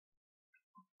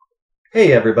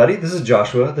Hey everybody, this is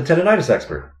Joshua, the tendonitis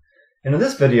expert. And in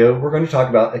this video, we're going to talk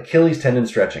about Achilles tendon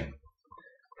stretching.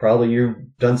 Probably you've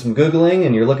done some Googling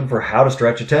and you're looking for how to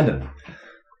stretch a tendon.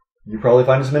 You probably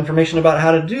find some information about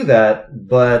how to do that,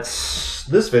 but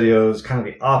this video is kind of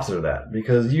the opposite of that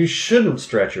because you shouldn't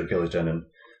stretch your Achilles tendon.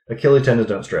 Achilles tendons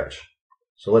don't stretch.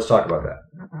 So let's talk about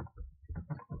that.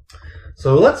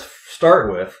 So let's start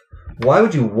with, why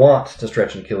would you want to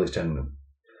stretch an Achilles tendon?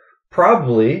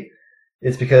 Probably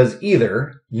it's because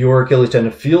either your Achilles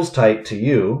tendon feels tight to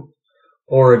you,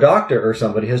 or a doctor or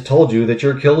somebody has told you that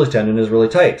your Achilles tendon is really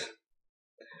tight.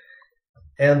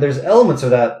 And there's elements of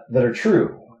that that are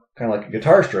true. Kind of like a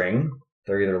guitar string,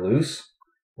 they're either loose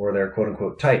or they're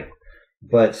quote-unquote tight.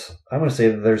 But I'm going to say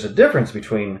that there's a difference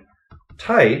between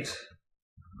tight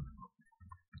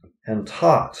and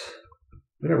taut.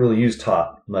 We don't really use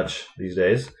taut much these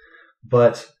days,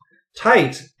 but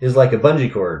tight is like a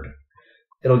bungee cord.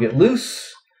 It'll get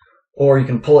loose, or you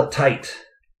can pull it tight.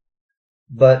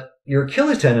 But your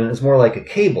Achilles tendon is more like a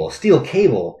cable, a steel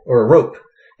cable, or a rope.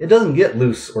 It doesn't get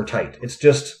loose or tight. It's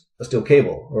just a steel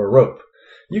cable or a rope.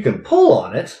 You can pull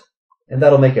on it, and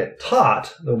that'll make it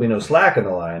taut. There'll be no slack in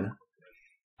the line.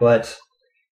 But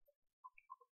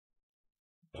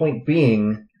point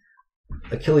being,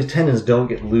 Achilles tendons don't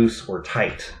get loose or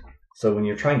tight. So when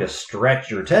you're trying to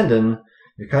stretch your tendon,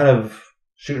 you're kind of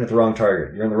shooting at the wrong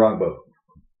target. You're in the wrong boat.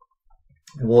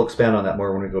 And we'll expand on that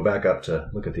more when we go back up to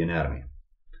look at the anatomy.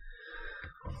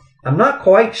 I'm not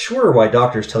quite sure why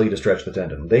doctors tell you to stretch the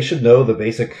tendon. They should know the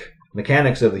basic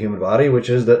mechanics of the human body, which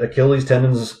is that Achilles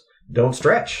tendons don't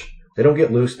stretch. They don't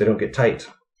get loose, they don't get tight.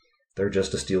 They're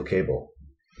just a steel cable.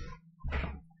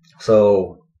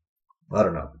 So, I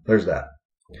don't know. There's that.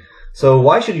 So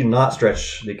why should you not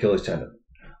stretch the Achilles tendon?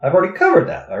 I've already covered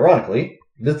that, ironically.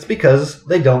 It's because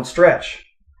they don't stretch.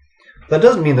 That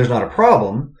doesn't mean there's not a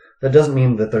problem. That doesn't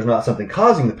mean that there's not something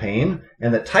causing the pain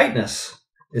and that tightness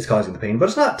is causing the pain, but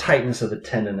it's not tightness of the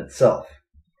tendon itself.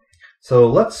 So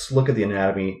let's look at the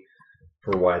anatomy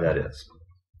for why that is.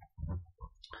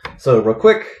 So real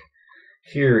quick,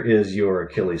 here is your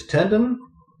Achilles tendon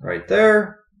right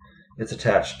there. It's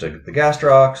attached to the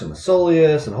gastrocs and the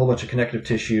soleus and a whole bunch of connective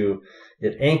tissue.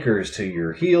 It anchors to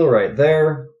your heel right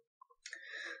there.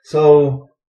 So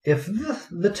if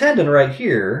the tendon right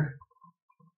here,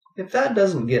 if that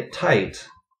doesn't get tight,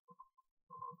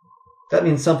 that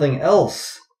means something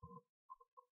else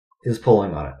is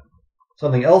pulling on it.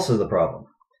 Something else is the problem.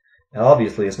 Now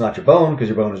obviously it's not your bone because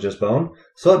your bone is just bone,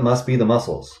 so it must be the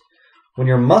muscles. When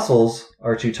your muscles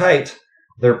are too tight,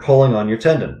 they're pulling on your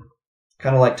tendon.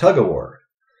 Kind of like tug-of-war.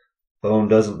 Bone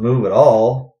doesn't move at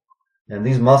all, and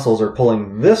these muscles are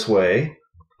pulling this way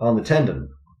on the tendon.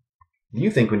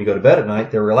 You think when you go to bed at night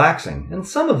they're relaxing, and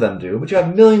some of them do, but you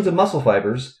have millions of muscle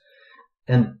fibers,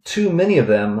 and too many of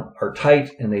them are tight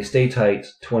and they stay tight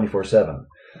 24/7.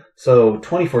 So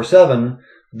 24/7,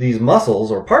 these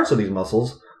muscles, or parts of these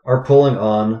muscles, are pulling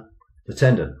on the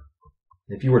tendon.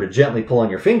 If you were to gently pull on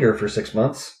your finger for 6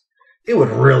 months, it would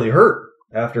really hurt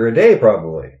after a day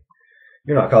probably.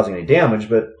 You're not causing any damage,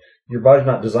 but your body's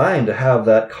not designed to have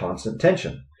that constant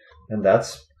tension. And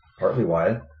that's partly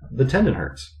why the tendon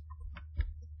hurts.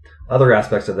 Other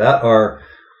aspects of that are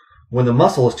when the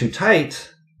muscle is too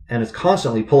tight and it's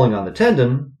constantly pulling on the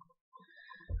tendon,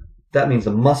 that means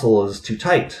the muscle is too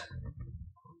tight.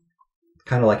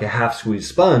 Kind of like a half-squeezed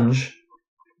sponge,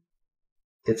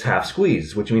 it's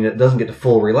half-squeezed, which means it doesn't get to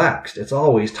full relaxed. It's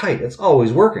always tight. It's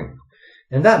always working.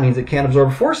 And that means it can't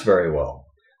absorb force very well.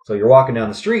 So you're walking down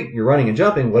the street, you're running and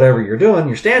jumping, whatever you're doing,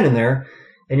 you're standing there,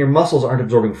 and your muscles aren't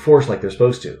absorbing force like they're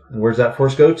supposed to. And where does that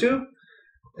force go to?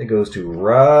 It goes to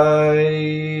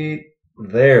right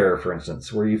there, for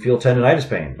instance, where you feel tendonitis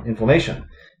pain, inflammation.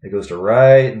 It goes to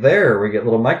right there where you get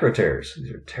little micro tears.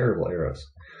 These are terrible arrows.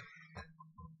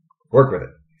 Work with it.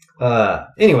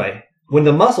 Anyway, when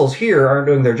the muscles here aren't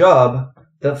doing their job,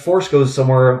 that force goes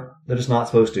somewhere that it's not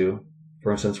supposed to.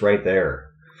 For instance, right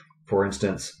there. For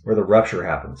instance, where the rupture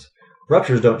happens.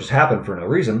 Ruptures don't just happen for no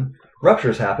reason.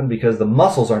 Ruptures happen because the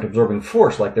muscles aren't absorbing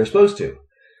force like they're supposed to.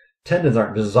 Tendons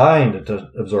aren't designed to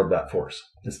absorb that force.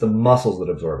 It's the muscles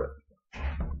that absorb it.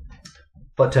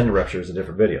 But tendon rupture is a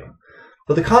different video.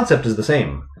 But the concept is the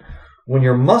same. When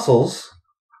your muscles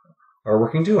are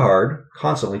working too hard,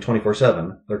 constantly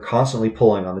 24/7, they're constantly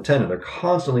pulling on the tendon. They're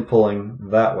constantly pulling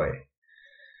that way.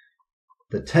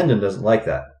 The tendon doesn't like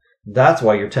that. That's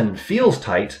why your tendon feels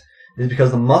tight, is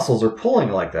because the muscles are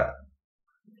pulling like that,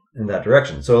 in that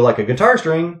direction. So like a guitar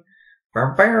string,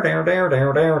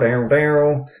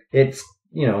 it's,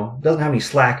 doesn't have any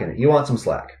slack in it. You want some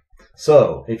slack.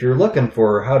 So if you're looking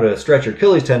for how to stretch your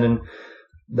Achilles tendon,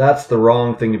 That's the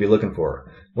wrong thing to be looking for.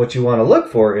 What you want to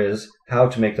look for is how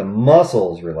to make the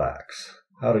muscles relax,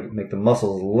 how to make the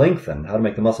muscles lengthen, how to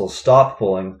make the muscles stop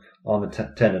pulling on the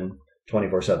tendon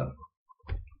 24/7.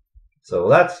 So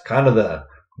that's kind of the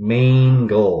main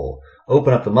goal.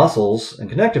 Open up the muscles and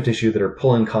connective tissue that are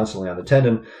pulling constantly on the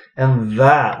tendon, and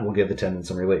that will give the tendon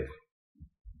some relief.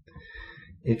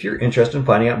 If you're interested in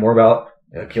finding out more about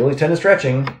Achilles tendon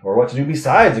stretching, or what to do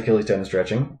besides Achilles tendon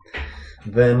stretching,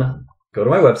 then go to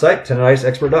my website,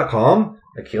 tendonitisexpert.com,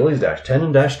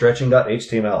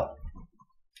 Achilles-tendon-stretching.html.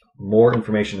 More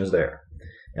information is there.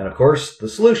 And of course, the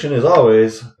solution is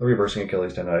always the Reversing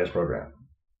Achilles Tendonitis program.